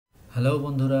Hello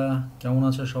বন্ধুরা, কেমন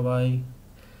আছো সবাই?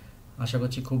 আশা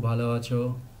করছি খুব ভালো আছো।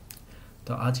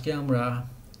 তো আজকে আমরা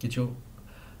কিছু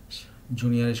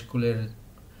জুনিয়র স্কুলের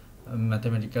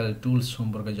ম্যাথমেটিক্যাল টুলস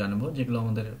সম্পর্কে জানবো, যেগুলো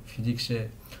আমাদের ফিজিক্সে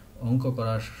অঙ্ক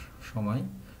করার সময়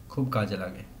খুব কাজে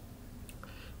লাগে।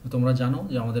 তো তোমরা জানো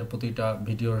যে আমাদের প্রতিটা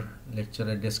ভিডিওর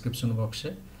লেকচারের ডেসক্রিপশন বক্সে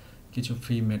কিছু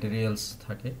ফ্রি ম্যাটেরিয়ালস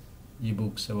থাকে,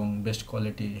 ইবুকস এবং বেস্ট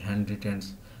কোয়ালিটি হ্যান্ড রিটেন্স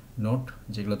নোট,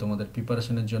 যেগুলো তোমাদের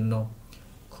প্রিপারেশনের জন্য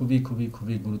খুবই খুবই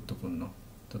খুবই গুরুত্বপূর্ণ।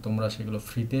 তো তোমরা সেগুলো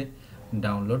ফ্রিতে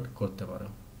ডাউনলোড করতে পারো।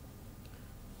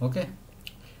 ওকে,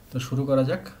 তো শুরু করা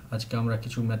যাক। আজকে আমরা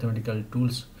কিছু ম্যাথমেটিক্যাল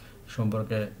টুলস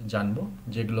সম্পর্কে জানবো,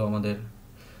 যেগুলো আমাদের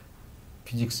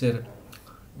ফিজিক্সের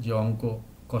যে অঙ্ক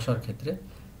কষার ক্ষেত্রে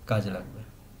কাজে লাগবে।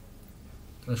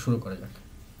 তাহলে শুরু করা যাক।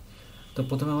 তো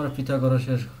প্রথমে আমরা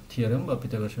পিথাগোরাসের থিওরেম বা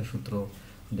পিথাগোরাসের সূত্র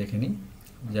দেখে নিই।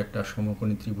 যে একটা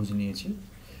সমকোণী ত্রিভুজ নিয়েছি,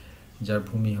 যার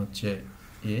ভূমি হচ্ছে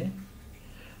এ,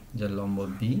 যার লম্ব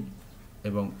বি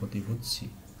এবং অতিভুজ সি,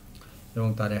 এবং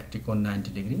তার একটি কোণ 90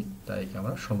 ডিগ্রি, তাই একে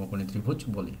আমরা সমকোণী ত্রিভুজ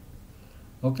বলি।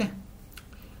 ওকে,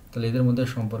 তাহলে এদের মধ্যে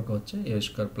সম্পর্ক হচ্ছে এ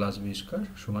স্কোয়ার প্লাস বি স্কোয়ার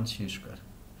সমান সি স্কোয়ার,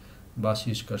 বা সি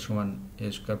স্কোয়ার সমান এ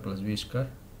স্কোয়ার প্লাস বি স্কোয়ার,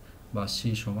 বা সি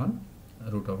সমান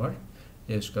root over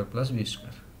a square plus B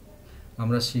square.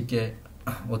 আমরা সিকে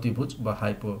অতিভুজ বা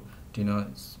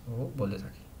হাইপোটিনাসও বলে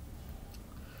থাকি।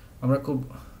 আমরা খুব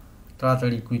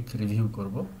তাড়াতাড়ি কুইক রিভিউ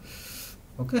করব।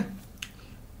 ওকে,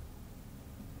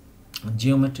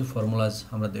 জিওমেট্রি ফর্মুলাস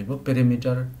আমরা দেখব।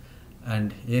 Perimeter and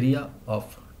area of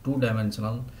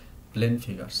 2-dimensional plane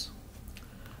figures.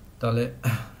 তাহলে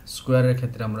স্কোয়ারের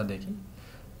ক্ষেত্রে আমরা দেখি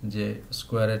যে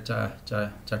স্কোয়ারের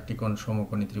চারটি কোণ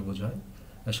সমকোণী ত্রিভুজ হয়,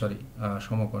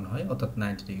 সমকোণ হয়, অর্থাৎ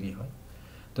 90 ডিগ্রি হয়।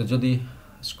 তো যদি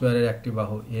স্কোয়ারের একটি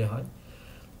বাহু এ হয়,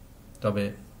 তবে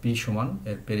পি সমান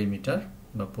এর পেরিমিটার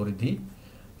বা পরিধি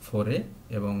 4a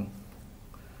এবং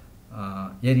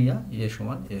এরিয়া এ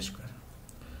সমান এ স্কোয়ার।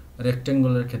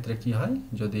 রেক্টেঙ্গুলার ক্ষেত্রে কি হয়?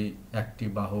 যদি একটি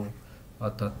বাহু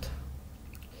অর্থাৎ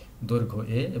দৈর্ঘ্য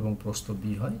এ এবং প্রস্থ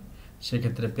বি হয়,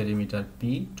 সেক্ষেত্রে perimeter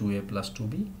P 2a plus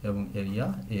 2b এবং এরিয়া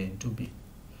a ইন্টু বি।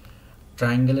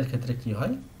 ট্রায়াঙ্গেলের ক্ষেত্রে কি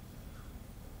হয়?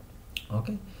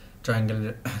 ওকে,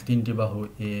 ট্রায়াঙ্গেলের তিনটি বাহু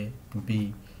এ, বি,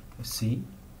 সি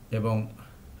এবং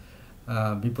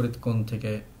বিপরীত কোণ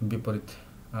থেকে বিপরীত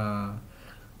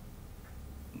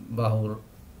বাহুর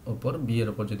ওপর, বি এর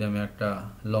ওপর যদি আমি একটা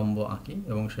লম্ব আঁকি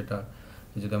এবং সেটা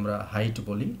যদি আমরা হাইট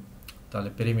বলি, তাহলে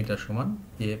পেরিমিটার সমান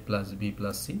এ প্লাস বি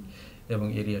প্লাস সি এবং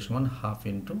এরিয়া সমান হাফ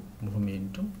ইন্টু ভূমি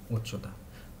ইন্টু উচ্চতা,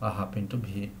 বা half into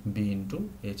B into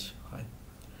H হয়।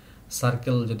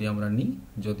 সার্কেল যদি আমরা নিই,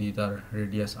 যদি তার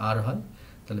রেডিয়াস আর হয়,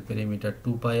 তাহলে পেরিমিটার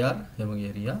 2πr এবং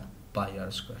এরিয়া πr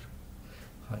স্কোয়ার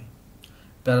হয়।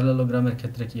 প্যারালেলোগ্রামের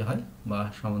ক্ষেত্রে কি হয়, বা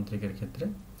সামান্তরিকের ক্ষেত্রে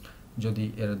যদি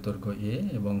এর দৈর্ঘ্য এ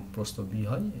এবং প্রস্থ বি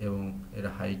হয় এবং এর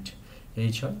হাইট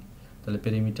এইচ হয়, তাহলে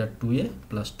পেরিমিটার 2a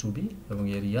প্লাস 2b এবং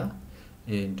এরিয়া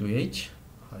a ইন্টু এইচ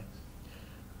হয়।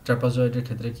 ট্র্যাপাজয়েডের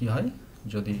ক্ষেত্রে কি হয়?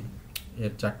 যদি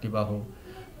এর চারটি বাহু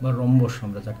বা রম্বস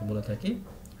আমরা যাকে বলে থাকি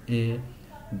এ,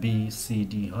 বি, সি,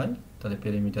 ডি হয়, তাহলে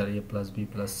পেরিমিটার এ plus B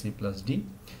plus C plus D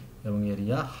এবং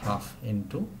area half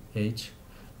into H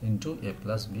into এ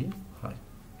প্লাস বি হয়।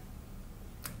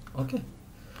 ওকে,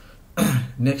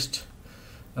 নেক্সট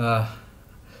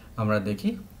আমরা দেখি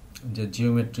যে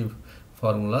geometry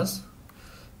formulas,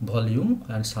 volume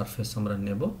and surface আমরা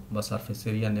নেব বা সারফেস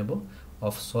এরিয়া নেব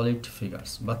অফ সলিড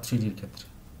ফিগার্স বা 3Dর ক্ষেত্রে।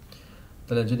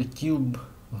 তাহলে যদি কিউব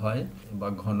হয় বা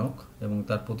ঘনক এবং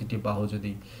তার প্রতিটি বাহু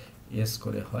যদি এস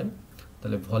করে হয়,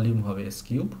 তাহলে ভলিউম হবে এস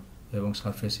কিউব এবং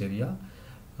surface area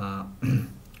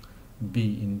B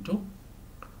into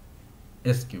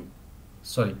S cube,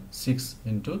 6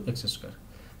 into x square,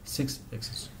 6x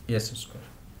S square,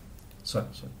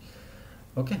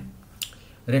 ওকে।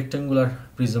 রেক্টেঙ্গুলার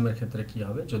প্রিজমের ক্ষেত্রে কি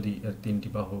হবে? যদি এর তিনটি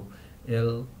বাহু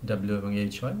এল, ডাব্লিউ এবং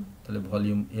এইচ হয়, তাহলে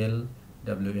ভলিউম এল,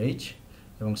 ডাব্লিউ, এইচ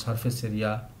এবং surface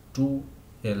area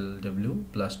 2LW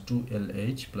plus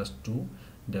 2LH plus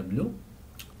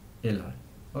 2WL হয়।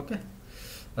 ওকে,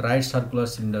 রাইট সার্কুলার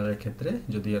সিলিন্ডারের ক্ষেত্রে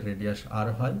যদি এর রেডিয়াস আর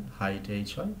হয়, হাইট এইচ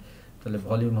হয়, তাহলে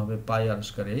ভলিউম হবে πr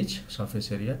square H, surface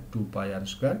area 2πr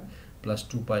square plus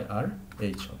 2πr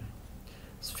H হবে।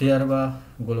 স্ফিয়ার বা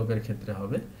গোলকের ক্ষেত্রে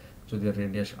হবে, যদি এর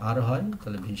রেডিয়াস আর হয়,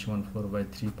 তাহলে ভি সমান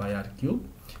 4/3πr কিউব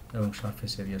এবং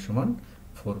সারফেস এরিয়া সমান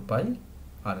 4πr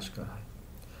স্কোয়ার হয়।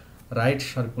 রাইট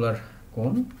সার্কুলার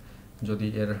কোণ, যদি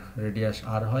এর রেডিয়াস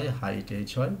আর হয়, হাইট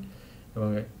এইচ হয় এবং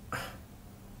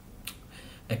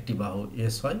একটি বাহু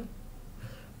এস হয়,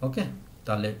 ওকে,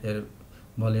 তাহলে এর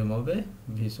ভলিউম হবে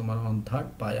ভি সমান 1/3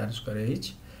 πr স্কোয়ার এইচ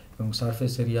এবং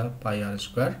surface area πr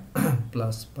square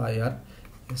plus πr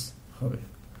S হবে।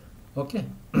 ওকে,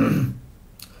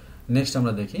 নেক্সট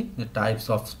আমরা দেখি যে টাইপস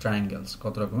অফ ট্রায়াঙ্গেলস,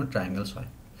 কত রকমের ট্রায়াঙ্গেলস হয়।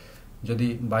 যদি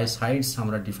বাই সাইডস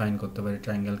আমরা ডিফাইন করতে পারি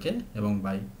ট্রায়াঙ্গেলকে এবং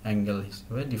বাই অ্যাঙ্গেল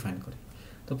হিসেবে ডিফাইন করি।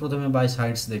 তো প্রথমে বাই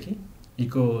সাইডস দেখি।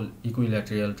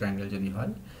 ইকুইল্যাটেরাল ট্রায়াঙ্গেল যদি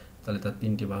হয় তাহলে তার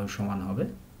তিনটি বাহু সমান হবে,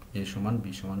 এ সমান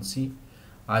বি সমান সি।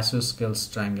 আইসোস্কেলস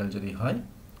ট্রায়াঙ্গেল যদি হয়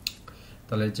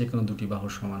তাহলে যে কোনো দুটি বাহু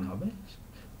সমান হবে,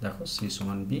 দেখো সি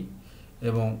সমান বি।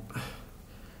 এবং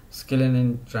স্কেলেন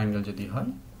ট্রায়াঙ্গেল যদি হয়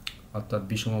অর্থাৎ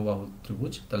বিষমবাহু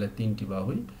ত্রিভুজ, তাহলে তিনটি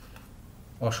বাহুই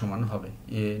অসমান হবে,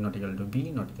 এ not equal to B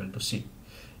not equal to C.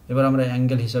 এবার আমরা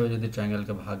অ্যাঙ্গেল হিসাবে যদি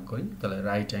ট্রায়াঙ্গেলকে ভাগ করি তাহলে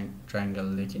রাইট ট্রায়াঙ্গেল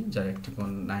দেখি যার একটি কোণ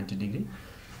 90 ডিগ্রি।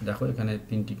 দেখো এখানে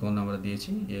তিনটি কোণ আমরা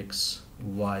দিয়েছি, এক্স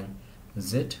ওয়াই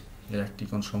জেড, এর একটি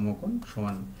কোণ সমকোণ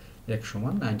সমান এক্স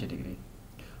সমান 90 ডিগ্রি।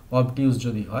 অবটিউজ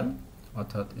যদি হয়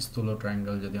অর্থাৎ স্থূল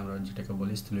ট্রায়াঙ্গেল যদি আমরা যেটাকে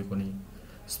বলি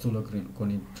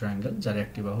স্থূলকোণী ট্রায়াঙ্গেল যার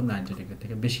একটি বাহু 90 ডিগ্রি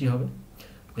থেকে বেশি হবে,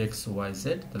 এক্স ওয়াই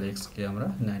জেড, তাহলে এক্সকে আমরা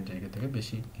 90 ডিগ্রি থেকে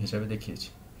বেশি হিসাবে দেখিয়েছি।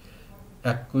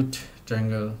 অ্যাকুট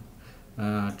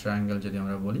ট্রায়াঙ্গেল যদি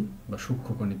আমরা বলি বা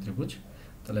সূক্ষ্মকোণী ত্রিভুজ,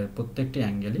 তাহলে প্রত্যেকটি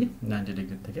অ্যাঙ্গেলই 90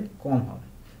 ডিগ্রি থেকে কম হবে,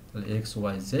 তাহলে এক্স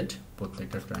ওয়াই জেড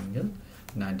প্রত্যেকটা ট্রায়াঙ্গেল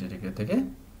 90 ডিগ্রি থেকে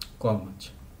কম হচ্ছে।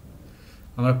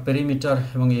 আমরা পেরিমিটার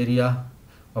এবং এরিয়া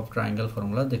অফ ট্রায়াঙ্গেল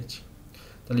ফর্মুলা দেখছি।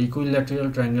 তাহলে ইকুইল্যাটেরাল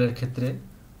ট্রায়াঙ্গেলের ক্ষেত্রে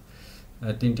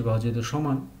তিনটি বাহু যেহেতু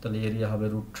সমান, তাহলে এরিয়া হবে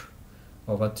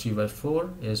 √3/4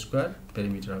 a স্কোয়ার,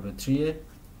 পেরিমিটার হবে 3a।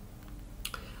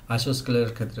 আইসোস্কেলের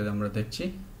ক্ষেত্রে আমরা দেখছি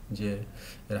যে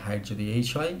এর হাইট যদি h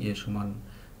হয়, a সমান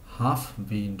হাফ b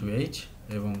ইন্টু h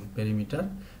এবং পেরিমিটার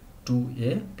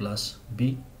 2a প্লাস b।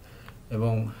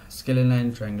 এবং স্কেলেনাইন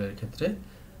ট্রায়াঙ্গেলের ক্ষেত্রে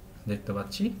দেখতে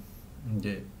পাচ্ছি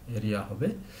যে এরিয়া হবে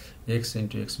x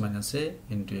into x minus a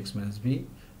into x minus b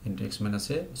into x minus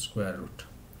a square root.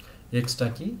 Extra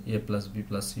কি, a plus b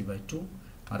plus c by 2,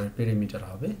 আর এর perimeter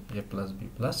হবে a plus b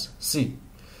plus c।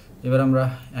 এবার আমরা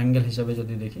অ্যাঙ্গেল হিসাবে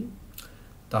যদি দেখি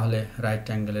তাহলে রাইট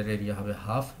অ্যাঙ্গেলের এরিয়া হবে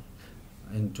half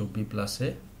into b plus a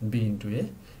b into a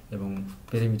এবং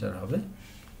পেরিমিটার হবে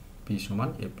p সমান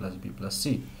a plus b plus c।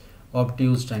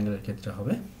 অবটিউজ ট্রায়াঙ্গেলের ক্ষেত্রে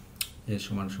হবে a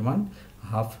সমান সমান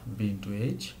হাফ b ইন্টু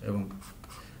h এবং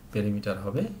পেরিমিটার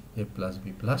হবে a plus b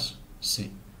plus c।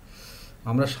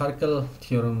 আমরা সার্কেল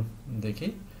থিওরাম দেখি।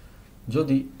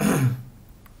 যদি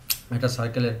একটা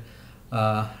সার্কেলের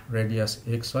রেডিয়াস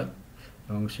x হয়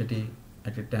এবং সেটি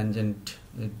একটি ট্যানজেন্ট,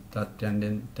 তার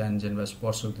ট্যানজেন্ট বা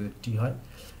স্পর্শক যদি t হয়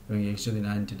এবং x যদি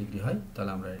 90 ডিগ্রি হয়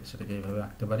তাহলে আমরা সেটাকে এইভাবে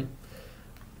আঁকতে পারি।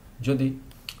 যদি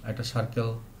একটা সার্কেল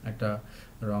একটা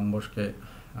রম্বসকে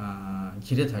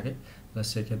ঘিরে থাকে তাহলে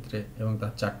সেক্ষেত্রে এবং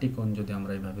তার চারটি কোণ যদি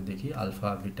আমরা এইভাবে দেখি আলফা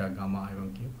বিটা গামা এবং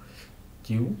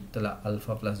কিউ, তাহলে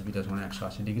আলফা প্লাস বিটা সমান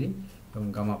 180 ডিগ্রি এবং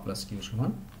গামা প্লাস কিউ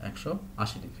সমান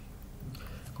 180 ডিগ্রি।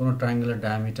 কোনো ট্রায়াঙ্গেলের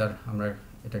ডায়ামিটার আমরা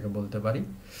এটাকে বলতে পারি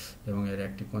এবং এর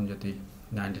একটি কোণ যদি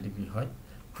 90 ডিগ্রি হয়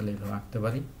তাহলে এইভাবে আঁকতে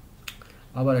পারি।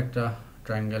 আবার একটা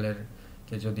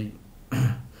ট্রায়াঙ্গেলেরকে যদি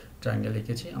ট্রায়াঙ্গেল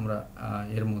এঁকেছি আমরা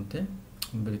এর মধ্যে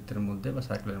বৃত্তের মধ্যে বা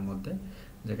সার্কেলের মধ্যে,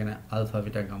 যেখানে আলফা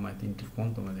বিটা গামায় তিনটি কোণ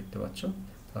তোমরা দেখতে পাচ্ছ,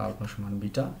 আলফা সমান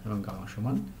বিটা এবং গামা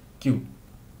সমান কিউ।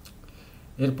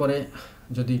 এরপরে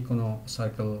যদি কোনো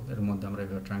সার্কেল এর মধ্যে আমরা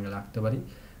এইভাবে ট্রায়াঙ্গেল আঁকতে পারি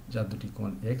যার দুটি কোণ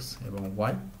এক্স এবং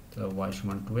ওয়াই, তাহলে ওয়াই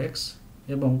সমান 2x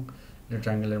এবং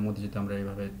ট্রায়াঙ্গেলের মধ্যে যদি আমরা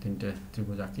এইভাবে তিনটে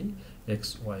ত্রিভুজ আঁকি এক্স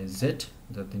ওয়াই জেড,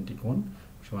 যার তিনটি কোণ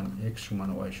সমান এক্স সমান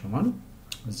ওয়াই সমান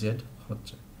জেড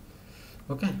হচ্ছে।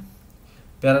 ওকে,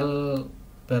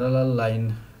 প্যারালাল লাইন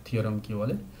থিওরাম কি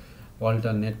বলে,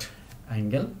 অল্টারনেট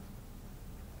অ্যাঙ্গেল।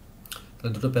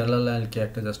 তাহলে দুটো প্যারালাল লাইনকে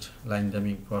একটা জাস্ট লাইন দিয়ে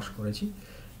আমি ক্রস করেছি,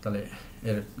 তাহলে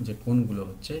এর যে কোণগুলো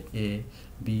হচ্ছে এ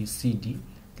বি সি ডি,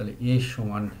 তাহলে এ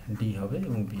সমান ডি হবে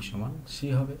এবং বি সমান সি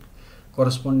হবে।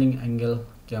 করসপন্ডিং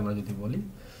অ্যাঙ্গেলকে আমরা যদি বলি,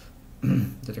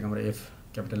 যেটাকে আমরা এফ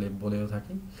ক্যাপিটাল এফ বলেও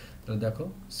থাকি, তাহলে দেখো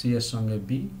সি এর সঙ্গে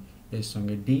বি, এর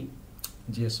সঙ্গে ডি,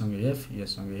 জি এর সঙ্গে এফ, ই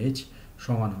এর সঙ্গে এইচ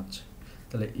সমান হচ্ছে।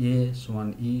 তাহলে এ সমান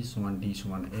ই সমান ডি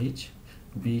সমান এইচ,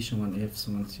 বি সমান এফ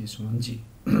সমান সি সমান জি।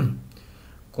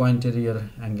 কোইন্টেরিয়র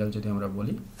অ্যাঙ্গেল যদি আমরা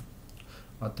বলি,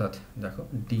 অর্থাৎ দেখো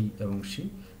ডি এবং সি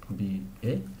বি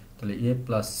এ, তাহলে এ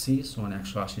প্লাস সি সমান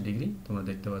 180 ডিগ্রি, তোমরা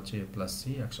দেখতে পাচ্ছ এ প্লাস সি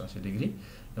 180 ডিগ্রি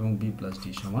এবং বি প্লাস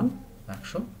ডি সমান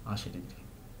 180 ডিগ্রি।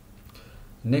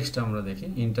 নেক্সট আমরা দেখি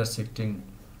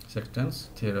সেকটেন্স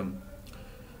থিওরাম।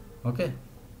 ওকে,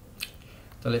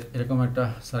 তাহলে এরকম একটা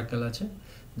সার্কেল আছে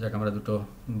যাকে আমরা দুটো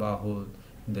বাহু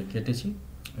দিয়ে কেটেছি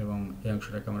এবং এই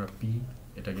অংশটাকে আমরা পি,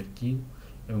 এটাকে কিউ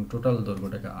এবং টোটাল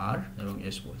দৈর্ঘ্যটাকে আর এবং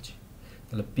এস বলছি।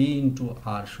 তাহলে পি ইন্টু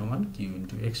আর সমান কিউ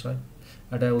ইন্টু এক্স হয়।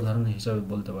 এটা উদাহরণ হিসাবে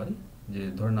বলতে পারি যে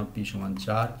ধরে নাও পি সমান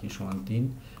 4, কিউ সমান 3,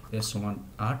 এস সমান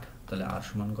 8, তাহলে আর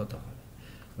সমান কত হবে,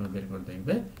 তুমি বের করে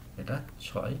দেখবে এটা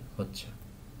 6 হচ্ছে।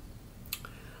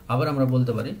 আবার আমরা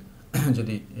বলতে পারি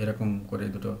যদি এরকম করে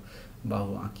দুটো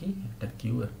বাহু আঁকি, একটা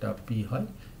কিউ একটা পি হয়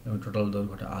এবং টোটাল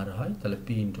দৈর্ঘ্যটা আর হয়, তাহলে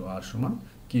পি ইন্টু আর সমান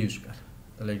কিউ স্কোয়ার।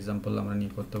 তাহলে এক্সাম্পল আমরা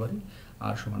নিয়ে করতে পারি,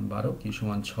 আর সমান 12, কিউ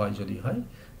সমান 6 যদি হয়,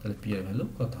 তাহলে পি এর ভ্যালু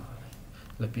কত হবে?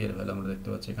 তাহলে পি এর ভ্যালু আমরা দেখতে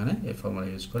পাচ্ছি এখানে এই ফর্মুলা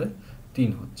ইউজ করে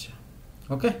 3 হচ্ছে।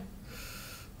 ওকে,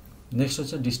 নেক্সট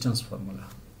হচ্ছে ডিস্টেন্স ফর্মুলা।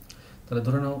 তাহলে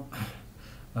ধরে নাও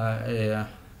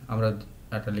আমরা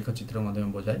একটা লেখচিত্রের মাধ্যমে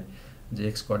বোঝাই যে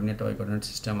x coordinate Y coordinate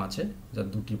system আছে, যার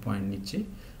দুটি পয়েন্ট নিচ্ছি,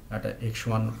 একটা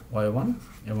x1 y1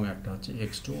 এবং একটা হচ্ছে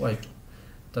x2 y2।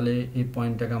 তাহলে এই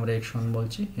পয়েন্টটাকে আমরা x1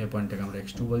 বলছি, এই পয়েন্টটাকে আমরা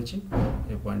x2 বলছি,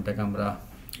 এই পয়েন্টটাকে আমরা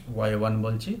y1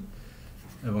 বলছি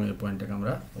এবং এই পয়েন্টটাকে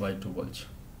আমরা y2 বলছি।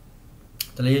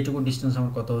 তাহলে এইটুকু ডিস্টেন্স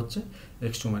আমার কত হচ্ছে?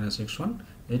 x2 minus x1।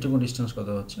 এইটুকু ডিস্টেন্স কত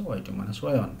হচ্ছে? y2 minus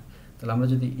y1। তাহলে আমরা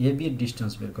যদি এ বি এর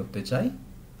ডিস্টেন্স বের করতে চাই,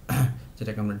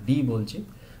 যেটাকে আমরা ডি বলছি,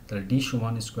 তাহলে ডি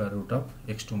সমান square root of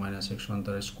x2 minus x1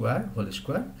 তার square whole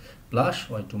square plus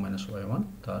y2 minus y1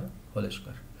 তার হোল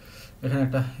স্কোয়ার। এখানে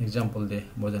একটা এক্সাম্পল দিয়ে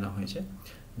বোঝানো হয়েছে।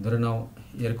 ধরে নাও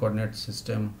এর কোঅর্ডিনেট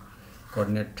সিস্টেম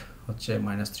কোঅর্ডিনেট হচ্ছে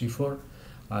 -3 4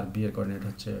 আর বি এর কোঅর্ডিনেট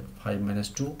হচ্ছে 5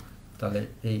 - 2। তাহলে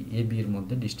এই এ বি এর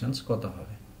মধ্যে ডিস্টেন্স কত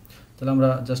হবে? তাহলে আমরা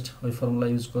জাস্ট ওই ফর্মুলা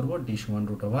ইউজ করব, ডি সমান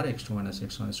root over x2 minus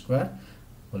x1 square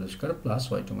whole square plus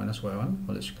y2 minus y1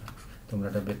 whole square. তোমরা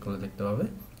এটা বের করলে দেখতে পাবে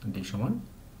ডি সমান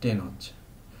 10 হচ্ছে।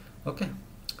 ওকে,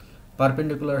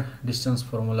 পারপেন্ডিকুলার ডিস্টেন্স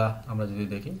ফর্মুলা আমরা যদি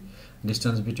দেখি,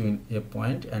 distance between A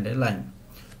point and a line.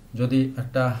 যদি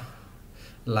একটা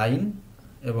লাইন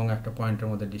এবং একটা পয়েন্টের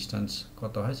মধ্যে ডিস্টেন্স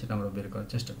কত হয় সেটা আমরা বের করার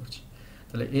চেষ্টা করছি।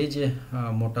 তাহলে এই যে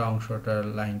মোটা অংশটার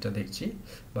লাইনটা দেখছি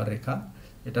বা রেখা,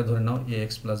 এটা ধরে নাও এ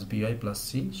x plus by plus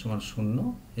C সমান 0,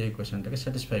 এই ইকুয়েশনটাকে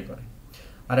স্যাটিসফাই করে।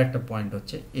 আর একটা পয়েন্ট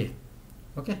হচ্ছে এ।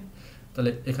 ওকে,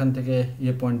 তাহলে এখান থেকে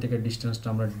এ পয়েন্ট থেকে ডিস্টেন্সটা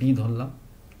আমরা ডি ধরলাম।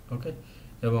 ওকে,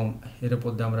 এবং এর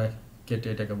উপর দিয়ে আমরা কেটে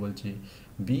এটাকে বলছি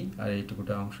বি, আর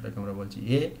এইটুকুটা অংশটাকে আমরা বলছি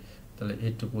এ। তাহলে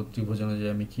এইটুকু ত্রিভুজ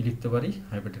অনুযায়ী আমি কি লিখতে পারি?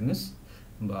 হাইপোটেনিউস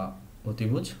বা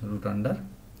অতিভুজ রুট আন্ডার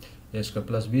এ স্কোয়ার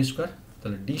প্লাস বি স্কোয়ার।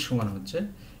 তাহলে ডি সমান হচ্ছে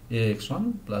এ x1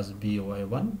 plus B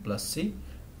y1 plus C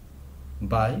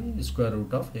by square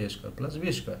root of A square plus B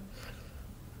square.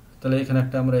 তাহলে এখানে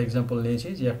একটা আমরা এক্সাম্পল নিয়েছি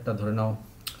যে একটা ধরে নাও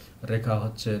রেখা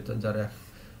হচ্ছে, যার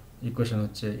ইকুয়েশন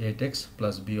হচ্ছে 8x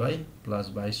প্লাস বিওয়াই প্লাস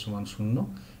 22 সমান 0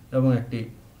 এবং একটি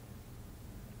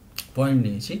পয়েন্ট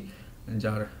নিয়েছি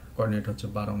যার কোঅর্ডিনেট হচ্ছে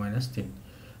 12 - 3,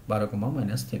 12,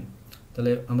 -3।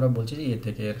 তাহলে আমরা বলছি যে এ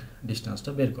থেকে এর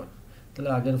ডিস্টেন্সটা বের কর। তাহলে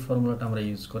আগের ফর্মুলাটা আমরা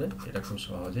ইউজ করে এটা খুব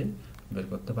সহজেই বের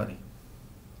করতে পারি।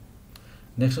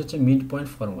 নেক্সট হচ্ছে মিড পয়েন্ট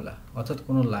ফর্মুলা, অর্থাৎ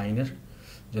কোনো লাইনের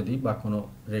যদি বা কোনো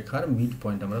রেখার মিড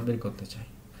পয়েন্ট আমরা বের করতে চাই।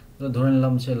 তো ধরে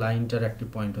নিলাম যে লাইনটার একটি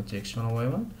পয়েন্ট হচ্ছে x1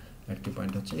 y1, একটি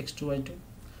পয়েন্ট হচ্ছে x2 y2।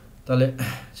 তাহলে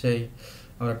সেই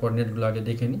আমরা কোঅর্ডিনেটগুলো আগে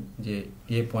দেখে নিই যে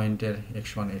এ পয়েন্টের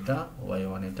x1 এটা,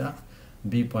 y1 এটা,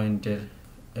 বি পয়েন্টের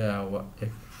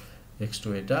x2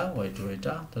 এটা, y2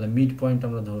 এটা। তাহলে মিড পয়েন্ট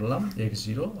আমরা ধরলাম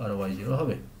x0 আর y0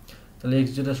 হবে। তাহলে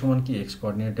x0 সমান কি? x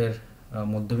কোঅর্ডিনেটের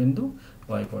মধ্যবিন্দু,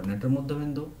 y কোঅর্ডিনেটের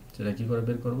মধ্যবিন্দু। সেটা কি করে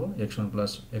বের করব? x1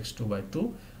 plus x2 by 2,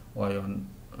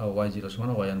 y0 সমান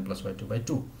y1 প্লাস y2 বাই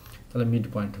 2। তাহলে মিড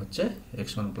পয়েন্ট হচ্ছে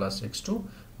x1 plus x2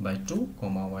 by 2,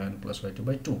 y1 plus y2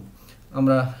 by 2।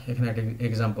 আমরা এখানে একটা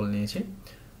এক্সাম্পল নিয়েছি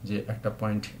যে একটা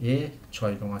পয়েন্ট এ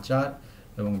 6,4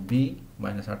 এবং বি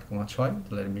 -8,6।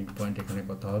 তাহলে মিড পয়েন্ট এখানে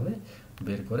কত হবে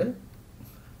বের করে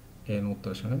এর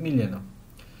উত্তরের সঙ্গে মিলিয়ে নাও।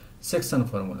 সেকশন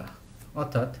ফর্মুলা,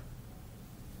 অর্থাৎ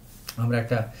আমরা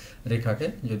একটা রেখাকে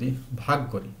যদি ভাগ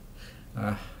করি,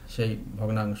 সেই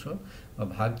ভগ্নাংশ বা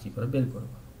ভাগ কী করে বের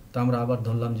করব। তো আমরা আবার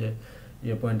ধরলাম যে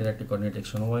এ পয়েন্টের একটি কোঅর্ডিনেট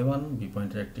x1 y1, বি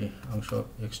পয়েন্টের একটি অংশ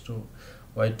x2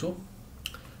 y2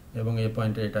 এবং এ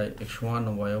পয়েন্টের এটা x1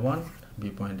 y1, বি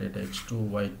পয়েন্টের এটা x2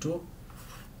 y2।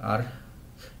 আর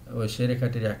ওই সেই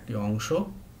রেখাটির একটি অংশ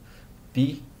পি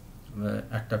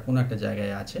একটা কোনো একটা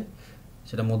জায়গায় আছে,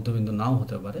 সেটা মধ্যবিন্দু নাও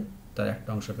হতে পারে। তার একটা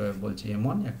অংশকে বলছি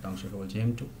m1, একটা অংশকে বলছি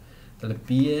m2। তাহলে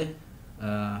পি এ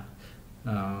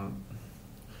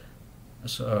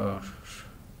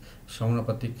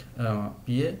সমানুপাতিক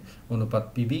পি এ অনুপাত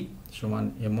পিবি সমান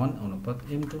m1 অনুপাত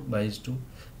m2 বা h2,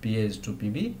 P A h2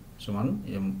 PB সমান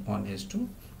m1 h2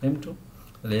 m2।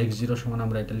 তাহলে x0 সমান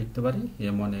আমরা এটা লিখতে পারি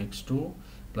m1 x2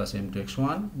 plus m2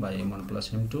 x1 বা m1 প্লাস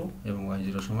m2 এবং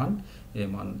y0 সমান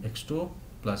m1 x2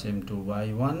 plus m2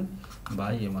 y1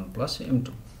 by m1 plus m2।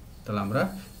 তাহলে আমরা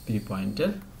পি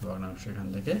পয়েন্টের ভগ্নাংশ এখান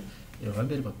থেকে এভাবে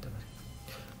বের করতে পারি।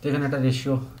 তো এখানে একটা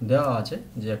রেশিও দেওয়া আছে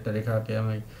যে একটা রেখাকে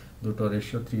আমি দুটো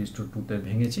রেশিও 3:2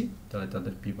 ভেঙেছি, তাহলে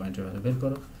তাদের পি পয়েন্টের ভ্যালু বের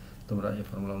করো। তোমরা এই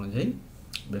ফর্মুলা অনুযায়ী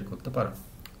বের করতে পারো।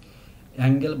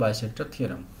 অ্যাঙ্গেল বাইসেক্টর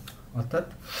থিওরেম, অর্থাৎ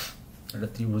একটা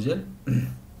ত্রিভুজের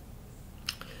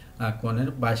কোণের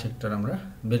বাইসেক্টর আমরা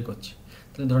বের করছি।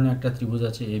 তাহলে ধরুন একটা ত্রিভুজ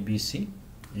আছে এ বি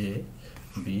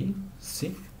সি,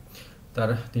 তার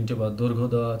তিনটে দৈর্ঘ্য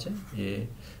দেওয়া আছে এ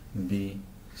বি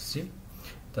সি।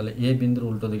 তাহলে এ বিন্দুর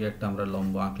উল্টো দিকে একটা আমরা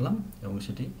লম্ব আঁকলাম এবং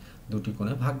সেটি দুটি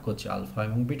কোণে ভাগ করছি আলফা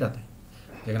এবং বিটাতে,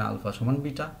 যেখানে আলফা সমান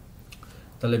বিটা।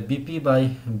 তাহলে বিপি বাই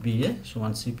বিএ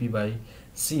সমান সিপি বাই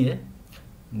সিএ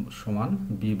সমান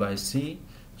বি বাই সি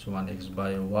সমান এক্স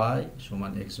বাই ওয়াই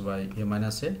সমান এক্স বাই এ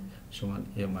মাইনাস এ সমান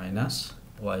এ মাইনাস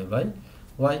ওয়াই বাই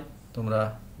ওয়াই। তোমরা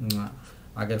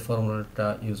আগের ফর্মুলাটা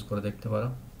ইউজ করে দেখতে পারো।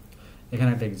 এখানে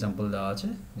একটা এক্সাম্পল দেওয়া আছে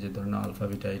যে ধরুন আলফা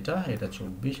বিটা এটা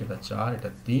 24, এটা 4, এটা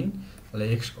 3, তাহলে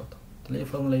এক্স কত। তাহলে এই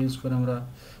ফর্মুলা ইউজ করে আমরা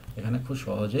এখানে খুব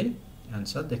সহজেই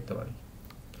অ্যান্সার দেখতে পারি।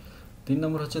 3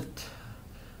 নম্বর হচ্ছে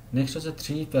নেক্সট হচ্ছে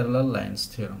 3 প্যারালাল লাইনস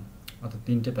থিওরাম। অর্থাৎ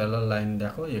 3টে প্যারালাল লাইন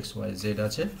দেখো এক্স ওয়াই জেড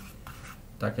আছে,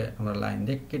 তাকে আমরা লাইন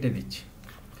দিয়ে কেটে দিচ্ছি।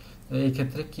 তো এই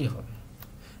ক্ষেত্রে কি হবে,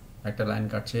 একটা লাইন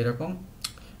কাটছে এরকম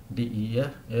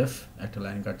DEF, একটা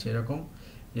লাইন কাটছে এরকম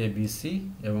ABC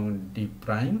এবং D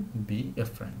প্রাইম BF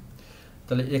প্রাইম।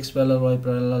 তাহলে x parallel Y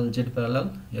parallel Z parallel,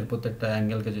 এর প্রত্যেকটা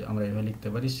অ্যাঙ্গেলকে আমরা এভাবে লিখতে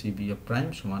পারি CBF প্রাইম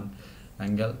সমান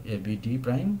অ্যাঙ্গেল ABD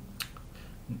প্রাইম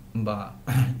বা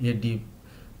AD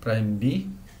প্রাইম B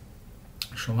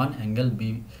সমান অ্যাঙ্গেল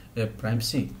BF প্রাইম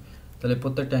C। তাহলে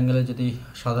প্রত্যেকটা অ্যাঙ্গেলে যদি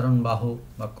সাধারণ বাহু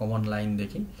বা কমন লাইন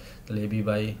দেখি, তাহলে AB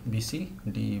by BC,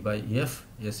 DE by EF,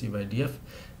 AC by DF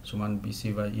সমান BC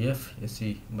by EF, AC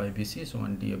by BC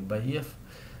সমান DF বাই EF।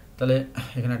 তাহলে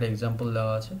এখানে একটা এক্সাম্পল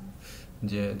দেওয়া আছে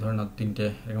যে ধরে নাও 3টে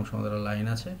এরকম সমান্তরাল লাইন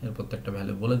আছে, এর প্রত্যেকটা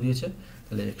ভ্যালু বলে দিয়েছে।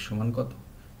 তাহলে x সমান কত,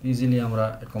 ইজিলি আমরা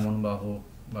কমন বাহু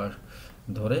বা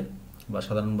ধরে বা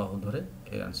সাধারণ বাহু ধরে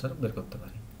এর অ্যান্সার বের করতে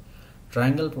পারি।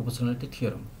 ট্রায়াঙ্গেল প্রপোর্শনালিটি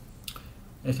থিওরাম,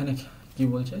 এখানে কি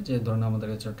বলছে যে ধরুন আমাদের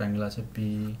কাছে ট্রায়াঙ্গেল আছে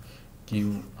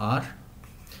PQR,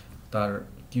 তার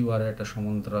QR একটা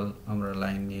সমান্তরাল আমরা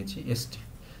লাইন নিয়েছি ST।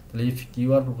 তাহলে if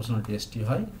QR প্রপোর্শনালিটি ST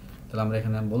হয়, তাহলে আমরা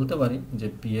এখানে বলতে পারি যে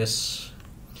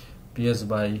PS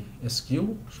বাই SQ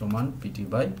সমান PT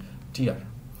বাই TR।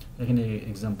 এখানে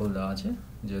এক্সাম্পল দেওয়া আছে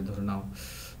যে ধরে নাও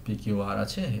PQR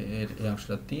আছে, এর এই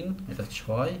অংশটা 3, এটা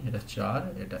 6, এটা 4,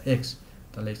 এটা x।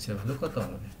 তাহলে x এর ভ্যালু কত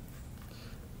হবে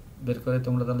বের করে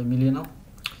তোমরা তাহলে মিলিয়ে নাও।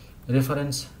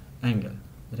 রেফারেন্স অ্যাঙ্গেল,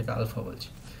 এটাকে আলফা বলছি।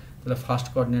 তাহলে ফার্স্ট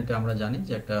কোঅর্ডিনেটে আমরা জানি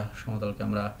যে একটা সমতলকে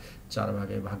আমরা 4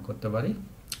 ভাগে ভাগ করতে পারি।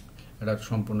 এটা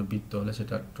সম্পূর্ণ বৃত্ত হলে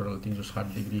সেটা টোটাল 360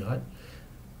 ডিগ্রি হয়।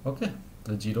 ওকে,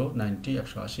 তো 0, 90,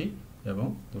 180 এবং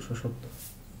 270,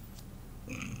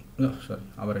 সরি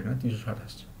আবার এখানে 360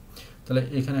 আসছে। তাহলে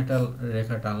এখানে একটা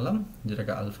রেখা টানলাম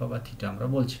যেটাকে আলফা বা থিটা আমরা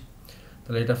বলছি।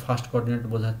 তাহলে এটা ফার্স্ট কোঅর্ডিনেট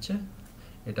বোঝাচ্ছে,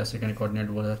 এটা সেকেন্ড কোঅর্ডিনেট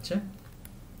বোঝাচ্ছে।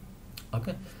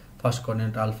 ওকে, ফার্স্ট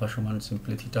কোঅর্ডিনেট আলফা সমান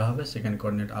সিম্পলি থিটা হবে, সেকেন্ড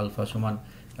কোঅর্ডিনেট আলফা সমান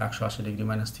 180 ডিগ্রি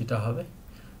মাইনাস থিটা হবে।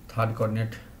 থার্ড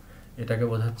কোঅর্ডিনেট এটাকে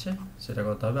বোঝাচ্ছে, সেটা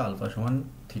কত হবে আলফা সমান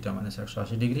থিটা মাইনাস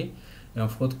 180 ডিগ্রি, এবং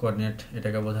ফোর্থ কোঅর্ডিনেট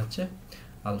এটাকে বোঝাচ্ছে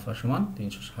আলফা সমান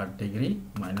 360 ডিগ্রি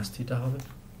মাইনাস থিটা হবে।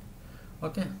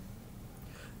 ওকে,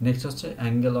 নেক্সট হচ্ছে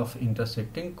angle of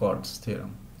intersecting chords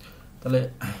theorem. তাহলে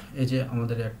এই যে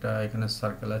আমাদের একটা এখানে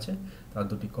সার্কেল আছে, তার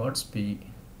দুটি কর্ডস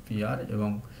PR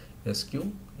এবং SQ,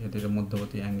 এদের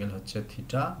মধ্যবর্তী অ্যাঙ্গেল হচ্ছে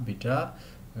থিটা, বিটা,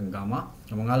 গামা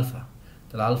এবং আলফা।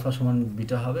 তাহলে আলফা সমান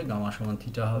বিটা হবে, গামা সমান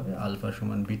থিটা হবে, আলফা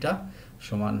সমান বিটা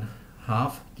সমান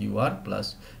half QR plus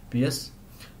PS,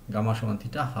 gamma সমান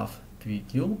theta half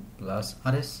PQ plus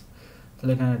RS।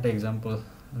 তাহলে এখানে একটা এক্সাম্পল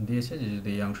দিয়েছে যে যদি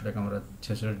এই অংশটাকে আমরা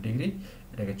 66 ডিগ্রি,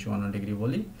 এটাকে 54 ডিগ্রি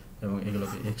বলি এবং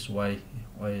এগুলোকে XY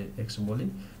X বলি,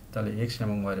 তাহলে X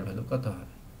এবং Y এর ভ্যালু কত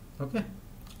হবে। ওকে,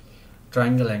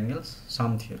 ট্রায়াঙ্গেল অ্যাঙ্গেলস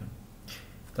সাম থিওরাম।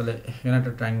 তাহলে এখানে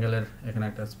একটা ট্রায়াঙ্গেলের এখানে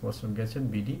একটা স্পর্শক গেছে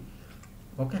BD।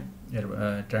 ওকে, এর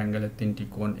ট্রায়াঙ্গেলের 3টি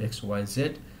কোণ XYZ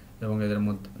এবং এদের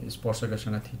মধ্যে স্পর্শকের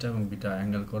সঙ্গে থিটা এবং বিটা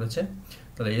অ্যাঙ্গেল করেছে।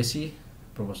 তাহলে AC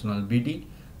প্রপোর্শনাল BD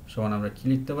সমান আমরা কি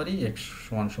লিখতে পারি, X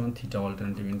সমান সমান থিটা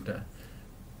অল্টারনেটিভ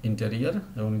ইন্টেরিয়র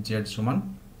এবং Z সমান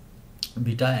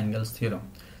বিটা অ্যাঙ্গেলস থিওরাম।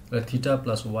 তাহলে theta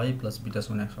plus Y plus beta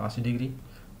সমান 180 degree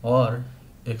or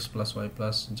x plus Y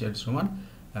plus Z সমান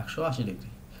 180 ডিগ্রি।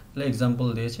 তাহলে এক্সাম্পল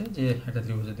দিয়েছে যে একটা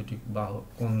ত্রিভুজে দুটি বাহু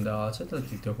কোণ দেওয়া আছে, তাহলে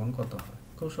তৃতীয় কোণ কত হবে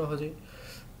খুব সহজেই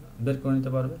বের করে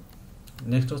নিতে পারবে।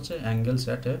 নেক্সট হচ্ছে অ্যাঙ্গেলস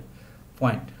অ্যাট এ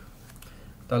পয়েন্ট।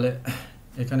 তাহলে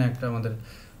এখানে একটা আমাদের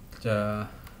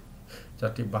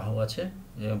 4টি বাহু আছে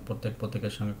এবং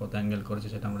প্রত্যেকের সঙ্গে কত অ্যাঙ্গেল করেছে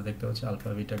সেটা আমরা দেখতে পাচ্ছি, আলফা,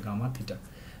 বিটা, গামা, থিটা।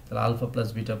 তাহলে alpha plus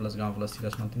beta plus gamma plus theta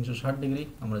সমান 360 ডিগ্রি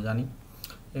আমরা জানি।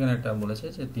 এখানে একটা বলেছে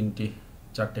যে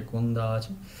 4টে কোণ দেওয়া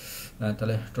আছে,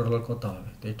 তাহলে টোটাল কত হবে।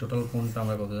 তো এই টোটাল কোণটা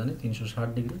আমরা কত জানি 360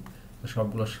 ডিগ্রি।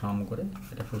 সবগুলো সাম করে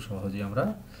এটা খুব সহজেই আমরা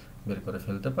বের করে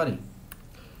ফেলতে পারি।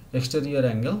 এক্সটেরিয়র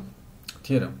অ্যাঙ্গেল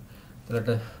থিওরাম, তাহলে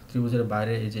একটা ত্রিভুজের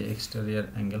বাইরে এই যে এক্সটেরিয়র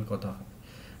অ্যাঙ্গেল কত হবে।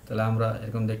 তাহলে আমরা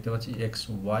এরকম দেখতে পাচ্ছি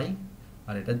XY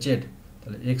আর এটা Z,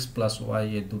 তাহলে এক্স প্লাস ওয়াই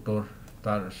এর দুটোর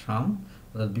তার সাম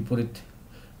অর্থাৎ বিপরীত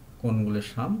কোণগুলির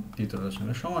সাম দ্বিতীয়টার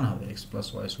সঙ্গে সমান হবে, এক্স প্লাস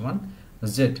ওয়াই সমান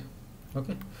জেড।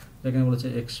 ওকে, এখানে বলেছে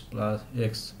এক্স প্লাস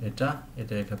এক্স এটা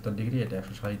 71 ডিগ্রি, এটা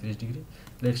 137 ডিগ্রি,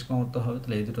 তাহলে এক্স কমাতে হবে,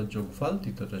 তাহলে এই দুটোর যোগফল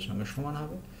তৃতীয়টার সঙ্গে সমান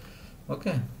হবে।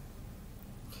 ওকে,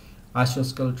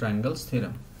 আইসোস্কেল ট্রায়াঙ্গেলস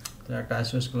থিওরেম। তাহলে একটা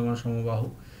আইসোস্কেল মানে সমবাহু,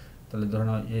 তাহলে ধরে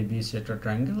নাও এ বি সি একটা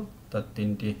ট্রায়াঙ্গেল, তার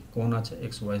তিনটি কোণ আছে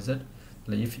এক্স ওয়াই জেড।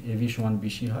 তাহলে ইফ এ বি সমান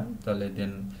বিসি হয় তাহলে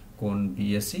দেন কোণ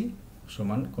বিএসি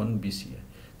সমান কোণ বিসিএ।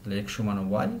 তাহলে এক্স সমান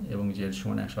ওয়াই এবং জেড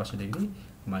সমান 180 ডিগ্রি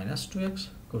মাইনাস 2x।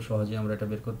 খুব সহজেই আমরা এটা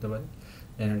বের করতে পারি।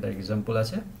 এখানে একটা এক্সাম্পল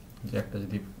আছে যে একটা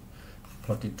যদি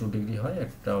 42 ডিগ্রি হয়,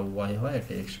 একটা ওয়াই হয়,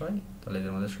 একটা এক্স হয়, তাহলে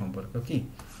এদের মধ্যে সম্পর্ক কি,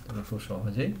 তোমরা খুব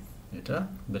সহজেই এটা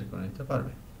বের করে নিতে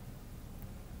পারবে।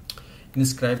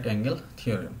 Inscribed angle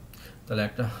theorem. তাহলে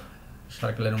একটা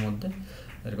সার্কেলের মধ্যে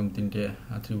এরকম তিনটে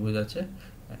ত্রিভুজ আছে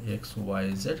এক্স ওয়াই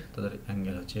জেড, তাদের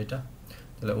অ্যাঙ্গেল হচ্ছে এটা।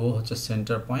 তাহলে ও হচ্ছে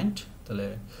সেন্টার পয়েন্ট, তাহলে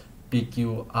পি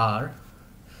কিউ আর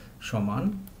সমান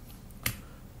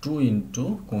 2 ইন্টু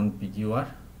কোণ পি কিউ আর।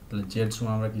 তাহলে জেড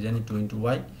সমান আমরা কি জানি 2 ইন্টু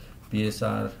ওয়াই,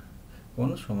 পিএসআর কোণ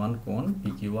সমান কোণ পি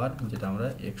কিউ আর, যেটা আমরা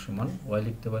এক্স সমান ওয়াই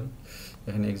লিখতে পারি।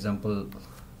 এখানে এক্সাম্পল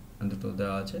দুটো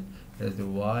দেওয়া আছে, এটা যদি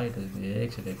ওয়াই, এটা যদি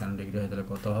এক্স, এটা 51 ডিগ্রি হয় তাহলে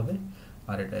কত হবে,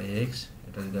 আর এটা এক্স,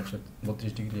 এটা যদি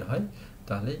 132 ডিগ্রি হয়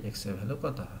তাহলে এক্স এর ভ্যালু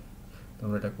কত হয়,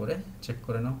 তোমরা এটা করে চেক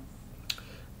করে নাও।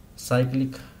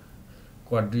 সাইক্লিক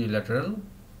কোয়াড্রিল্যাটারাল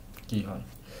কি হয়,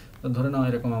 তো ধরে নাও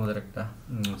এরকম আমাদের একটা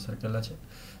সার্কেল আছে,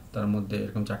 তার মধ্যে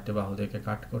এরকম চারটে বাহু দেখে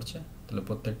কাট করছে, তাহলে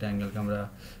প্রত্যেকটা অ্যাঙ্গেলকে আমরা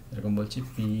এরকম বলছি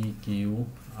পি কিউ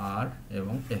আর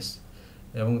এবং এস,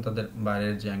 এবং তাদের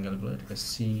বাইরের যে অ্যাঙ্গেলগুলো এটাকে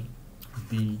সি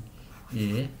বি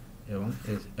এ এবং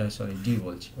সরি ডি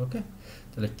বলছি। ওকে,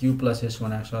 তাহলে কিউ প্লাস এস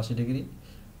সমান 180 ডিগ্রি,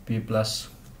 পি প্লাস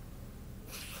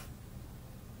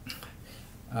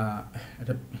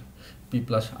এটা পি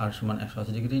প্লাস আর সমান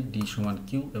 180 ডিগ্রি, ডি সমান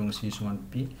কিউ এবং সি সমান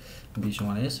পি, বি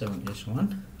সমান এস এবং এ সমান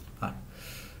আর।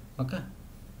 ওকে,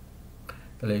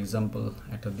 তাহলে এক্সাম্পল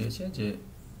একটা দিয়েছে যে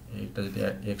এটা যদি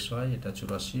এক্স হয়, এটা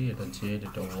 84, এটা জেড,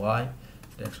 এটা ওয়াই,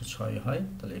 এটা 106 হয়,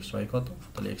 তাহলে এক্স ওয়াই কত,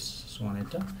 তাহলে এক্স সমান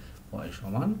এটা, ওয়াই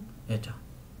সমান এটা।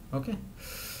 ওকে,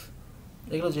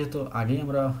 এগুলো যেহেতু আগেই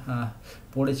আমরা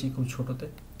পড়েছি খুব ছোটোতে,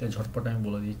 তাই ঝটপট আমি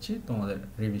বলে দিচ্ছি তোমাদের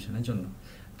রিভিশনের জন্য।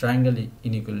 ট্রায়াঙ্গেল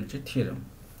ইনইকুয়ালিটি থিওরেম,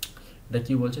 এটা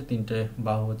কি বলছে, তিনটে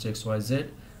বাহু হচ্ছে এক্স ওয়াই জেড,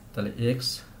 তাহলে x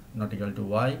not equal to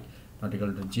why not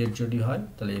equal to Z যদি হয়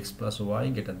তাহলে x plus Y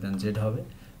greater than Z হবে,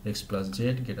 x plus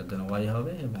Z greater than Y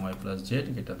হবে এবং Y plus Z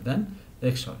greater than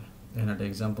x হবে। এখানে একটা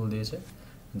এক্সাম্পল দিয়েছে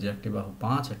যে একটি বাহু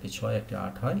 5, একটি 6, একটি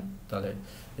 8 হয়, তাহলে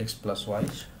x plus Y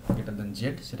greater than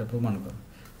Z, সেটা প্রমাণ করো।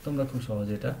 তোমরা খুব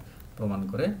সহজে এটা প্রমাণ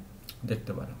করে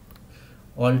দেখতে পারো।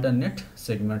 অল্টারনেট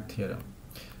সেগমেন্ট থিওরেম,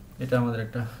 এটা আমাদের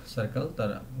একটা সার্কেল,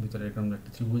 তার ভিতরে এরকম একটা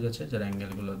ত্রিভুজ আছে যার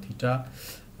অ্যাঙ্গেলগুলো থিটা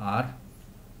আর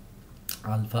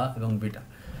আলফা এবং বিটা।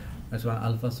 সমান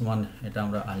আলফা সমান এটা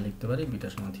আমরা আর লিখতে পারি, বিটা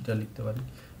সমান থিটা লিখতে পারি,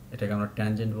 এটাকে আমরা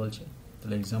ট্যানজেন্ট বলছি।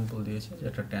 তাহলে এক্সাম্পল দিয়েছে যে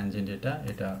একটা ট্যানজেন্ট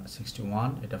এটা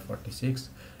 61, এটা 46,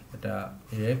 এটা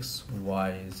এক্স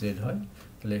ওয়াই জেড হয়,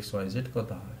 তাহলে এক্স ওয়াই জেড কত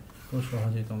হয়, খুব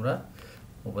সহজেই তোমরা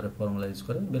উপরে ফর্মুলা ইউজ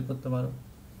করে বের করতে পারো।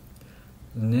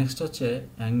 নেক্সট হচ্ছে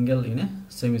angle in a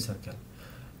semi circle.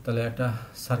 তাহলে একটা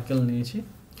সার্কেল নিয়েছি,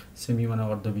 সেমি মানে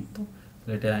অর্ধবৃত্ত,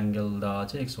 তাহলে এটা অ্যাঙ্গেল দেওয়া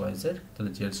আছে এক্স ওয়াই জেড, তাহলে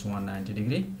জেড সমান 90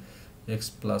 ডিগ্রি, এক্স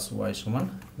প্লাস ওয়াই সমান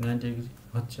 90 ডিগ্রি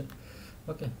হচ্ছে।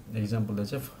 ওকে, এক্সাম্পল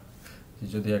দিয়েছে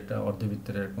যদি একটা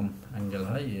অর্ধবৃত্তের এরকম অ্যাঙ্গেল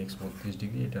হয় এক্স 32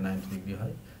 ডিগ্রি, এটা 90 ডিগ্রি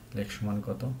হয়, তাহলে এক্স সমান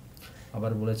কত।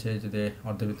 আবার বলেছে যদি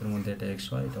অর্ধবৃত্তের মধ্যে এটা এক্স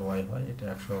হয়, এটা ওয়াই হয়, এটা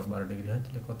 112 ডিগ্রি হয়,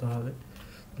 তাহলে কত হবে।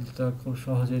 তো খুব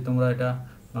সহজেই তোমরা এটা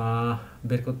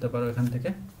বের করতে পারো এখান থেকে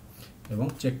এবং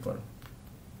চেক করো।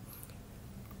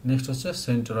 নেক্সট হচ্ছে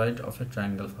সেন্টরয়েড অফ এ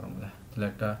ট্রায়াঙ্গেল ফর্মুলা। তাহলে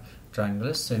একটা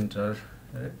ট্রায়াঙ্গেলের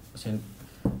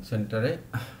সেন্টারে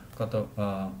কত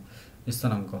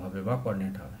স্থানাঙ্ক হবে বা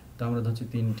কোঅর্ডিনেট হবে। তো আমরা ধরছি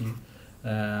তিনটি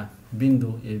বিন্দু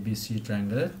এ বি সি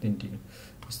ট্রায়াঙ্গেলের তিনটি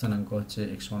স্থানাঙ্ক হচ্ছে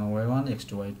x1 y1,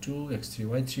 x2 y2, x3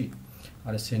 y3,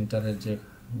 আর সেন্টারের যে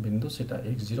বিন্দু সেটা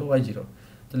x0 y0।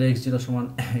 তাহলে x0 সমান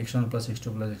x1 plus x2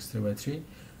 plus x3 y3,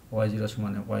 y0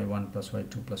 সমান y1 plus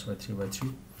y2 plus y3 y3।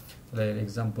 তাহলে এর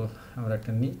এক্সাম্পল আমরা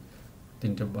একটা নিই,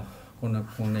 তিনটে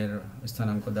কোণের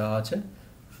স্থানাঙ্ক দেওয়া আছে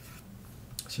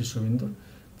শীর্ষবিন্দুর,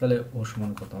 তাহলে ও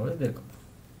সমান কত হবে বের করো।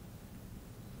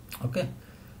 ওকে,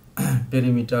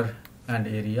 perimeter and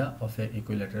area of A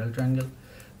equilateral triangle.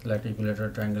 তাহলে একটা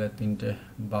ইকুইল্যাটারাল ট্রায়াঙ্গেলের তিনটে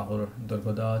বাহুর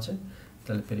দৈর্ঘ্য দেওয়া আছে,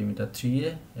 তাহলে পেরিমিটার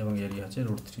 3a এবং এরিয়া হচ্ছে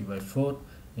 √3/4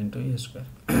 ইন্টু এ স্কোয়ার।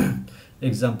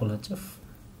 এক্সাম্পল হচ্ছে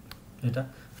এটা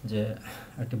যে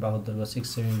একটি বাহুর দৈর্ঘ্য 6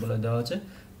 সেমি বলে দেওয়া আছে,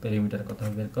 পেরিমিটার কত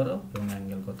হবে বের করো এবং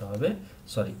অ্যাঙ্গেল কত হবে,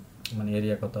 মানে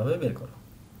এরিয়া কত হবে বের করো।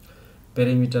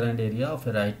 Perimeter and area of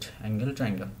A right angle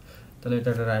triangle. তাহলে এটা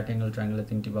একটা রাইট অ্যাঙ্গেল ট্রায়াঙ্গেলের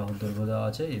 3টি বাহুর দৈর্ঘ্য দেওয়া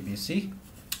আছে ABC,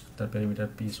 তার পেরিমিটার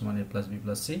P সমান A plus B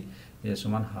plus C, A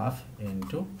সমান হাফ A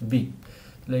ইন্টু B।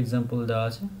 তাহলে এক্সাম্পল দেওয়া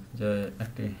আছে যে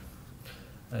একটি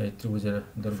ত্রিভুজের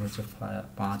দৈর্ঘ্য হচ্ছে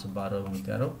 5, 12 এবং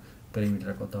 13,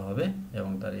 পেরিমিটার কত হবে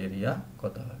এবং তার এরিয়া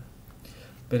কত হবে।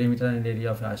 Perimeter and area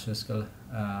of আইসোস্কেল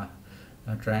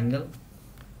triangle,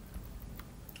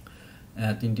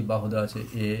 3টি বাহু দেওয়া আছে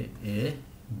A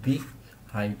B,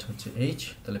 হাইট হচ্ছে H,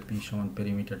 তাহলে P সমান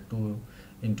perimeter 2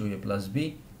 into A plus B,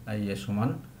 R A সমান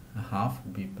half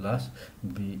B plus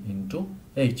B into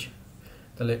H।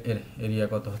 তাহলে এর এরিয়া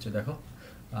কত হচ্ছে দেখো,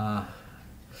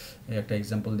 একটা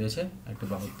এক্সাম্পল দিয়েছে, একটা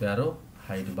বাহু 13,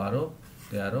 হাইট 12,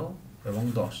 13 এবং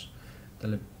 10,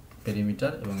 তাহলে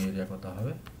পেরিমিটার এবং এরিয়া কত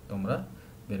হবে তোমরা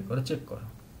বের করে চেক করো।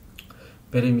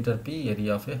 Perimeter P,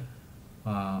 area of A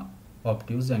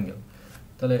অবটিউজ angle.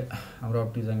 তাহলে আমরা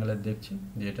অবটিউজ অ্যাঙ্গেলের দেখছি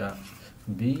যে এটা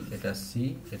B, এটা C,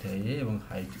 এটা A এবং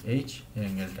হাইট H, এই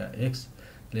অ্যাঙ্গেলটা X,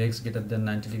 তাহলে X গ্রেটার দেন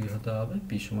 90 ডিগ্রি হতে হবে,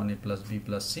 P সমান A plus B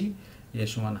plus C, A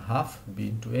সমান হাফ B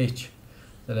ইন্টু H।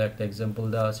 তাহলে একটা এক্সাম্পল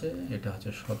দেওয়া আছে, এটা হচ্ছে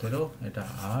 17, এটা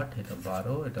 8, এটা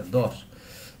 12, এটা 10,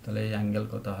 তাহলে এই অ্যাঙ্গেল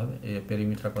কত হবে, এই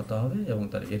পেরিমিটার কত হবে এবং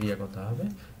তার এরিয়া কত হবে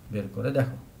বের করে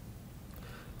দেখো।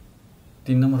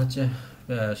 3 নম্বর হচ্ছে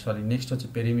নেক্সট হচ্ছে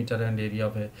perimeter and area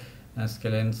of A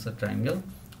স্কেলেন্স triangle.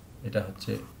 এটা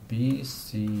হচ্ছে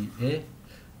BCA,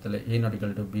 তাহলে A not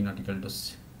equal to B not equal to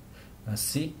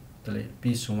C, তাহলে P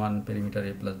সমান perimeter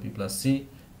A plus B plus C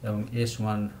এবং A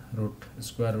সমান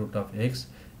square root of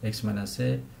x minus A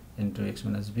into x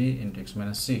minus B into x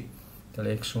minus C। তাহলে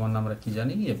x সমান আমরা কি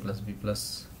জানি A plus B plus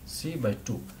C by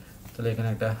 2। তাহলে এখানে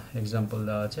একটা এক্সাম্পল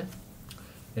দেওয়া আছে,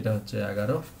 এটা হচ্ছে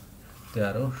 11,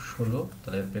 13, 16,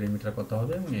 তাহলে এর পেরিমিটার কত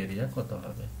হবে এবং এরিয়া কত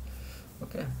হবে।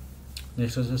 ওকে,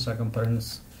 নেক্সট হচ্ছে circumference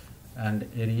and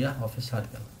area of A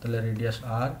circle. তাহলে রেডিয়াস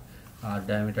R আর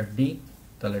ডায়ামিটার D,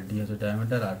 তাহলে D হচ্ছে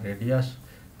ডায়ামিটার আর রেডিয়াস,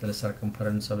 তাহলে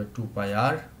সার্কামফারেন্স হবে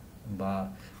 2πr বা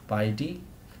πd,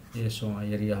 এর সময়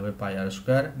এরিয়া হবে πr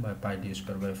square by πd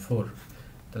square by 4।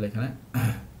 তাহলে এখানে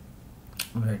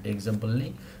আমরা একটা এক্সাম্পল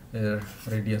নিই,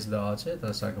 রেডিয়াস দেওয়া আছে,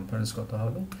 তাহলে সার্কামফারেন্স কত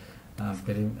হবে,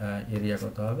 এরিয়া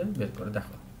কত হবে বের করে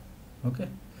দেখো। ওকে,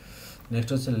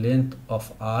 নেক্সট হচ্ছে length of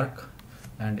arc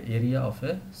and area of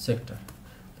A sector.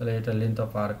 তাহলে এটা লেন্থ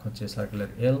অফ আর্ক হচ্ছে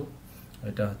সার্কেলের L,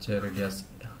 এটা হচ্ছে রেডিয়াস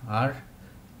R,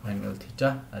 অ্যাঙ্গেল থিটা,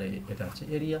 আর এটা হচ্ছে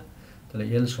এরিয়া। তাহলে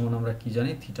L সমান আমরা কি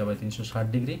জানি, theta by 360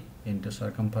 degree into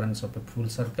circumference of A full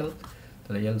circle,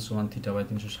 তাহলে L সমান theta by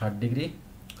 360 degree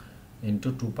into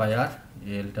 2πr,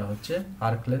 এলটা হচ্ছে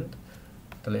আর্ক লেন্থ,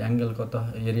 তাহলে অ্যাঙ্গেল কত,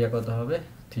 এরিয়া কত হবে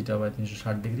theta by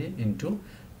 360 degree into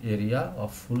area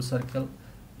of full circle,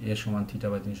 এ সমান theta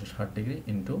by 360 degree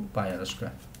into πr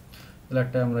square. তাহলে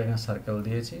একটা আমরা এখানে সার্কেল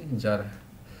দিয়েছি যার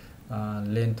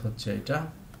লেন্থ হচ্ছে এটা,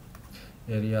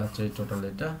 এরিয়া হচ্ছে টোটাল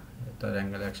এটা, তার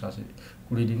অ্যাঙ্গেল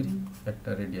 180 ডিগ্রি, একটা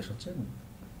রেডিয়াস হচ্ছে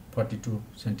 42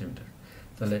 সেন্টিমিটার।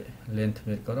 তাহলে লেন্থ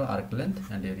বের করো, আর্ক লেন্থ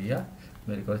অ্যান্ড এরিয়া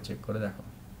বের করে চেক করে দেখো।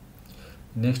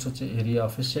 নেক্সট হচ্ছে এরিয়া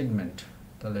অফ এ সেগমেন্ট।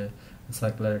 তাহলে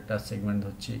সার্কেলের একটা সেগমেন্ট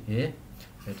হচ্ছে A,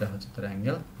 এটা হচ্ছে তার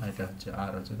অ্যাঙ্গেল, আর এটা হচ্ছে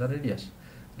R হচ্ছে তার রেডিয়াস।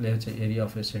 তাহলে হচ্ছে area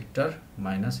of A sector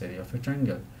minus area of a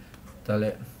triangle. তাহলে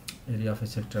এরিয়া অফ এ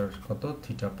সেক্টর কত,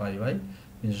 theta pi by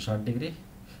 360 degree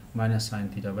minus sine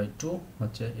theta by 2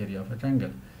 হচ্ছে area of a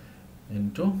triangle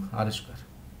into R square.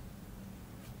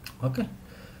 ওকে,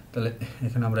 তাহলে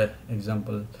এখানে আমরা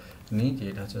এক্সাম্পল নিই যে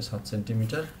এটা হচ্ছে 7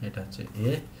 সেন্টিমিটার, এটা হচ্ছে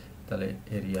A, তাহলে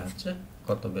এরিয়া হচ্ছে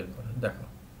কত বের করে দেখো।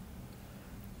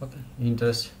 ওকে,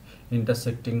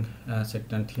 ইন্টারসেক্টিং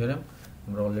সেক্ট্যান্ট থিওরেম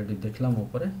আমরা অলরেডি দেখলাম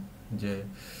উপরে যে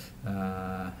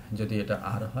যদি এটা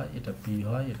R হয়, এটা P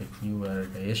হয়, এটা Q আর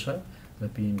এটা S হয়, তাহলে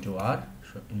P ইন্টু R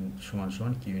সমান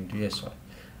সমান Q ইন্টু S হয়।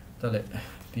 তাহলে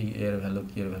P এর ভ্যালু,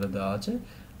 Q এর ভ্যালু দেওয়া আছে,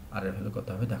 R এর ভ্যালু কত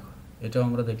হবে দেখো। এটাও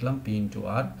আমরা দেখলাম P ইন্টু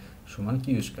R সমান Q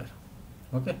স্কোয়ার।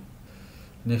 ওকে,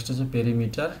 নেক্সট হচ্ছে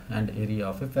perimeter and area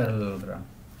of A parallelogram.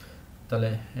 তাহলে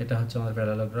এটা হচ্ছে আমাদের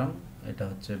প্যারালেলোগ্রাম, এটা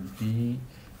হচ্ছে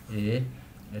BA,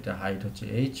 এটা হাইট হচ্ছে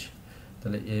H,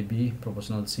 তাহলে AB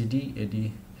proportional CD, AB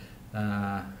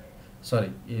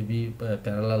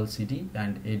parallel CD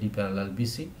and AD parallel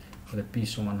BC, তাহলে P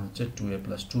সমান হচ্ছে 2A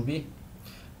প্লাস 2B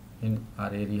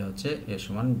আর এরিয়া হচ্ছে A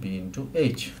সমান B ইন্টু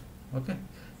H। ওকে,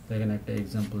 তো এখানে একটা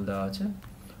এক্সাম্পল দেওয়া আছে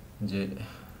যে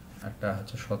একটা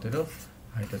হচ্ছে 17,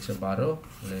 হাইট হচ্ছে 12,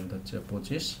 লেন্থ হচ্ছে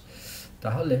 25,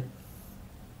 তাহলে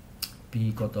P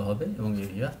কত হবে এবং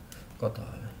এরিয়া কত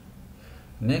হবে।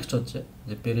 নেক্সট হচ্ছে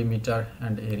যে perimeter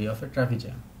and area of A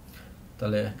trapezium.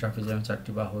 তাহলে ট্রাপিজিয়াম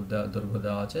 4টি বাহু দৈর্ঘ্য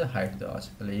দেওয়া আছে, হাইট দেওয়া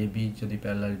আছে, তাহলে AB যদি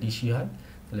প্যারালাল DC হয়,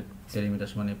 তাহলে পেরিমিটার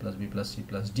সমান A plus B plus C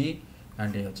plus D,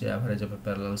 and a হচ্ছে average of A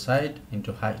parallel side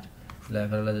into height,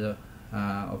 level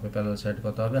of A parallel side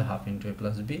কত হবে হাফ ইন্টু এ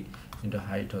প্লাস বি ইন্টু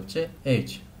হাইট হচ্ছে H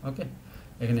ওকে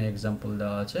এখানে example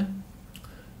দেওয়া আছে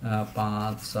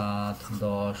 5 7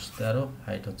 10 13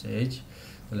 হাইট হচ্ছে H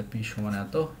তাহলে P সমান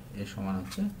এত এ সমান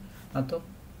হচ্ছে এত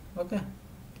ওকে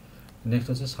নেক্সট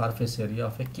হচ্ছে surface area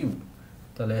of A cube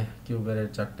তাহলে কিউবের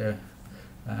চারটে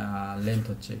লেন্থ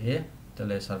হচ্ছে এ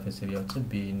তাহলে সারফেস এরিয়া হচ্ছে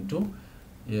বি ইন্টু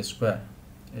এ স্কোয়ার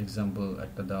এক্সাম্পল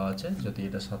একটা দেওয়া আছে যদি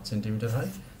এটা 7 সেন্টিমিটার হয়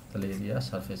তাহলে এরিয়া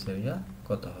সারফেস এরিয়া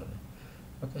কত হবে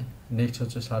ওকে নেক্সট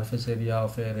হচ্ছে surface area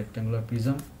of A rectangular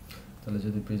prism তাহলে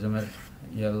যদি প্রিজমের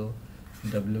এল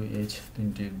ডব্লিউ এইচ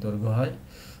তিনটি দৈর্ঘ্য হয়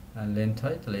লেন্থ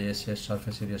হয় তাহলে এস এর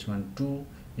সারফেস এরিয়া সমান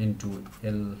 2 into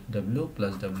L W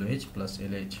plus W H plus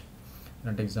L H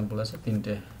একটা এক্সাম্পল আছে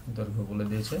তিনটে দৈর্ঘ্য বলে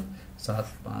দিয়েছে 7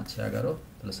 5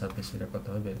 11 তাহলে সারফেস এরিয়া কত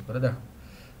হবে বের করে দেখো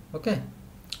ওকে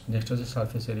নেক্সট হচ্ছে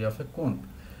সারফেস এরিয়া অফ এ কোন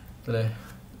তাহলে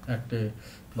একটি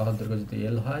বাহুর দৈর্ঘ্য যদি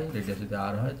এল হয় রেডিয়াস যদি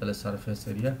আর হয় তাহলে surface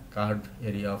area curved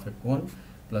area of এ কোন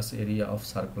plus area of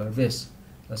circular base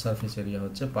তাহলে সারফেস এরিয়া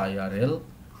হচ্ছে পাই আর এল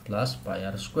প্লাস পাই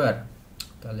আর স্কোয়ার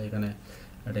তাহলে এখানে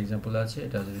একটা এক্সাম্পল আছে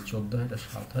এটা যদি 14 হয় এটা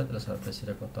 7 হয় তাহলে সারফেস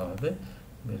এরিয়া কত হবে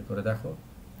বের করে দেখো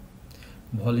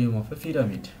ভলিউম অফ এ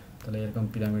পিরামিড তাহলে এরকম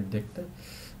পিরামিড দেখতে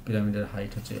পিরামিডের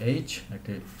হাইট হচ্ছে এইচ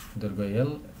একটি দৈর্ঘ্য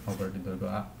এল অপরটি দৈর্ঘ্য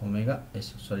ওমেগা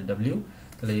সরি ডব্লিউ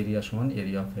তাহলে এরিয়া সমান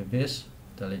এরিয়া অফ এ বেস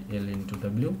তাহলে এল ইন্টু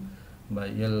ডব্লিউ বা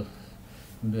এল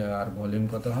আর ভলিউম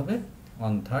কত হবে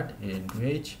 1/3 এ ইন্টু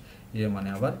এইচ এ মানে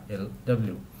আবার এল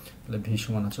ডব্লিউ তাহলে ভি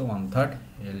সমান হচ্ছে 1/3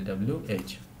 এল ডব্লিউ এইচ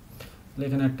তাহলে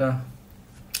এখানে একটা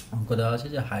অঙ্ক দেওয়া আছে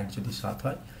যে হাইট যদি 7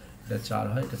 হয় এটা 4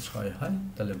 হয় এটা 6 হয়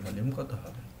তাহলে ভলিউম কত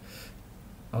হবে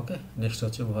ওকে নেক্সট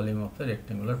হচ্ছে volume of A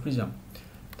rectangular prism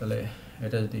তাহলে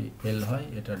এটা যদি এল হয়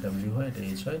এটা ডব্লিউ হয় এটা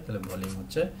এইচ হয় তাহলে ভলিউম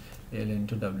হচ্ছে L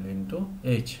into W into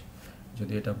H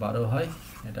যদি এটা 12 হয়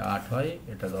এটা 8 হয়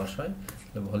এটা 10 হয়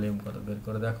তাহলে ভলিউম কত বের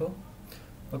করে দেখো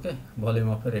ওকে volume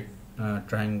of A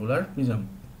triangular prism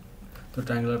তো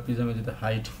ট্রায়াঙ্গুলার প্রিজমে যদি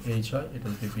হাইট এইচ হয় এটা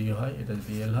যদি বি হয় এটা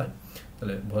যদি এল হয়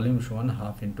তাহলে ভলিউম সমান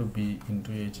half into B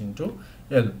into H into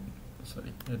L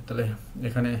sorry তাহলে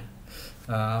এখানে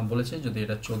বলেছে যদি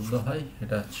এটা 14 হয়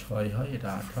এটা 6 হয় এটা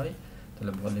 8 হয়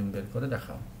তাহলে ভলিউম বের করে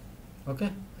দেখাও ওকে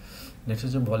নেক্সট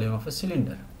হচ্ছে ভলিউম অফ এ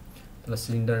সিলিন্ডার তাহলে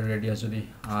সিলিন্ডারের রেডিয়াস যদি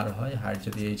আর হয় হাইট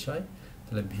যদি এইচ হয়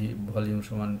তাহলে ভি ভলিউম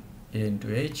সমান এ ইন্টু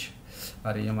এইচ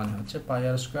আর এ মানে হচ্ছে পাই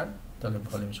আর স্কোয়ার তাহলে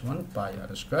ভলিউম সমান পাই আর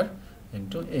স্কোয়ার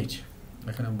ইন্টু এইচ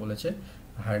এখানে বলেছে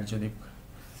হাইট যদি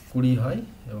 20 হয়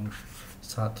এবং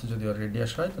 7 যদি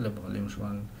রেডিয়াস হয় তাহলে ভলিউম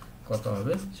সমান কত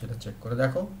হবে সেটা চেক করে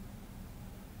দেখো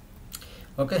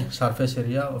ওকে surface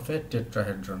area of A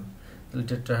tetrahedron তাহলে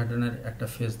টেট্রাহেড্রনের একটা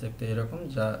ফেস দেখতে এরকম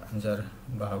যার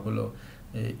বাহুগুলো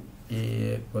এ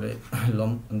করে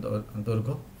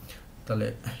দৈর্ঘ্য তাহলে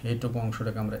এইটুকু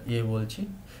অংশটাকে আমরা এ বলছি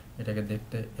এটাকে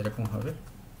দেখতে এরকম হবে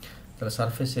তাহলে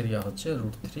সারফেস এরিয়া হচ্ছে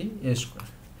 √3 এ স্কোয়ার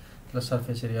তাহলে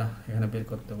সারফেস এরিয়া এখানে বের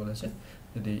করতে বলেছে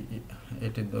যদি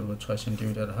এটির দৈর্ঘ্য 6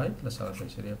 সেন্টিমিটার হয় তাহলে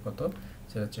সারফেস এরিয়া কত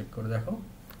সেটা চেক করে দেখো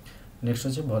নেক্সট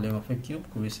হচ্ছে ভলিউম অফ এ কিউব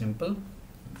খুবই সিম্পল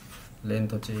লেন্থ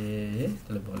হচ্ছে এ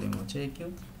তাহলে ভলিউম হচ্ছে এ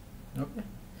কিউব ওকে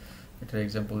এটার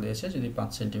এক্সাম্পল দিয়েছে যদি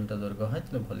 5 সেন্টিমিটার দৈর্ঘ্য হয়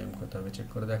তাহলে ভলিউম কত হবে চেক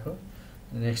করে দেখো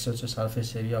নেক্সট হচ্ছে surface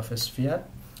area of A sphere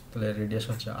তাহলে রেডিয়াস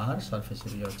হচ্ছে আর সারফেস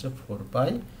এরিয়া হচ্ছে 4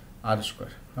 পাই আর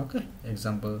স্কোয়ার ওকে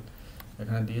এক্সাম্পল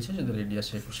এখানে দিয়েছে যদি রেডিয়াস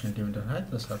 21 সেন্টিমিটার হয়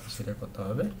তাহলে সারফেস এরিয়া কত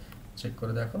হবে চেক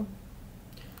করে দেখো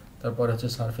তারপর হচ্ছে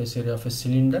surface area of A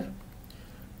cylinder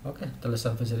ওকে তাহলে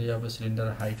surface area of A cylinder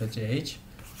height হচ্ছে এইচ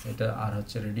এটা আর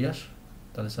হচ্ছে রেডিয়াস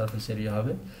তাহলে সারফেস এরিয়া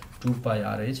হবে 2 পাই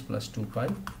আর এইচ প্লাস 2 পাই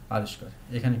আর স্কোয়ার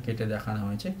এখানে কেটে দেখানো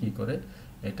হয়েছে কি করে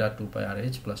এটা 2 পাই আর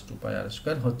এইচ প্লাস 2 পাই আর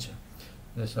স্কোয়ার হচ্ছে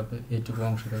এইটুকু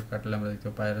অংশকে কাটলে আমরা দেখতে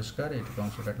পাই আর স্কোয়ার এইটুকু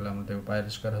অংশ কাটলে আমরা দেখব পাই আর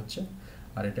স্কোয়ার হচ্ছে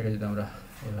আর এটাকে যদি আমরা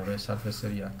এভাবে সারফেস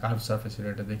এরিয়া কার্ভ সারফেস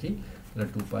এরিয়াটা দেখি তাহলে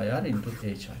 2 পাই আর ইন্টু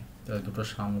এইচ হয় তাহলে দুটো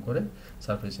সাম করে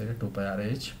সারফেস এরিয়া 2 পাই আর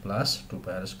এইচ প্লাস 2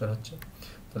 পাই আর স্কোয়ার হচ্ছে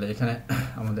তাহলে এখানে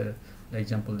আমাদের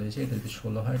এক্সাম্পল দিয়েছি এটা যদি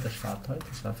 16 হয় এটা 7 হয়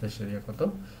তো সারফেস এরিয়া কত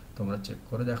তোমরা চেক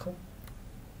করে দেখো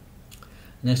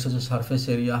নেক্সট হচ্ছে surface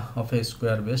area of A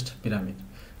square based pyramid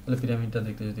তাহলে পিরামিডটা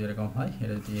দেখতে যদি এরকম হয়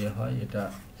এটা যদি এ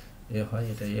হয়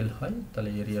এটা এল হয় তাহলে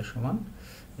এরিয়া সমান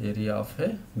area of A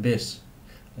base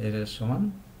area সমান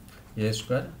এ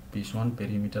স্কোয়ার পি সমান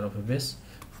perimeter of A base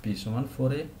P সমান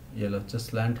 4a এল হচ্ছে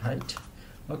স্ল্যান্ট হাইট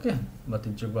ওকে বা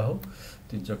তির্যক বাহু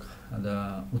তির্যক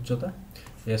উচ্চতা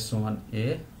এস সমান এ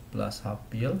প্লাস হাফ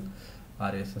পিএল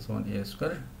আর এস সমান এ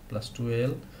স্কোয়ার প্লাস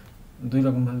 2al দুই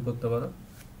রকমভাবে করতে পারো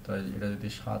তাই এটা যদি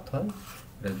 7 হয়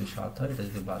এটা যদি 7 হয় এটা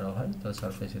যদি 12 হয় তাহলে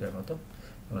সারফেস এরিয়া কত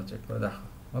তোমরা চেক করে দেখো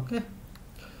ওকে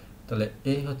তাহলে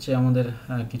এই হচ্ছে আমাদের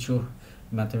কিছু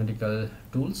ম্যাথমেটিক্যাল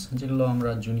টুলস যেগুলো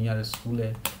আমরা জুনিয়র স্কুলে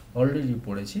অলরেডি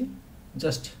পড়েছি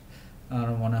জাস্ট আর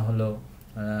মনে হলো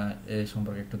এই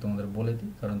সম্পর্কে একটু তোমাদের বলে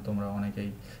দিই, কারণ তোমরা অনেকেই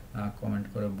কমেন্ট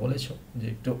করে বলেছো যে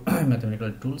একটু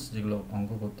ম্যাথমেটিক্যাল টুলস যেগুলো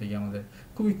অঙ্ক করতে গিয়ে আমাদের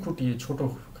খুবই খুঁটিয়ে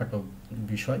ছোটোখাটো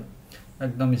বিষয়,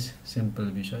 একদমই সিম্পল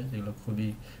বিষয়, যেগুলো খুবই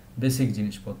বেসিক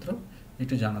জিনিসপত্র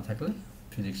একটু জানা থাকলে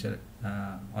ফিজিক্সের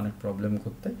অনেক প্রবলেম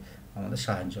করতে আমাদের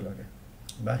সাহায্য লাগে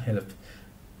বা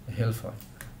হেল্প হয়।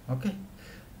 ওকে,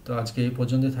 তো আজকে এই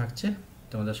পর্যন্তই থাকছে,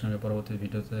 তোমাদের সঙ্গে পরবর্তী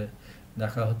ভিডিওতে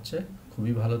দেখা হচ্ছে।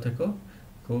 খুবই ভালো থেকো,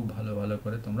 খুব ভালো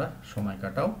করে তোমরা সময়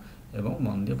কাটাও এবং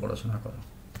মন দিয়ে পড়াশোনা করো।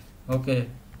 ওকে।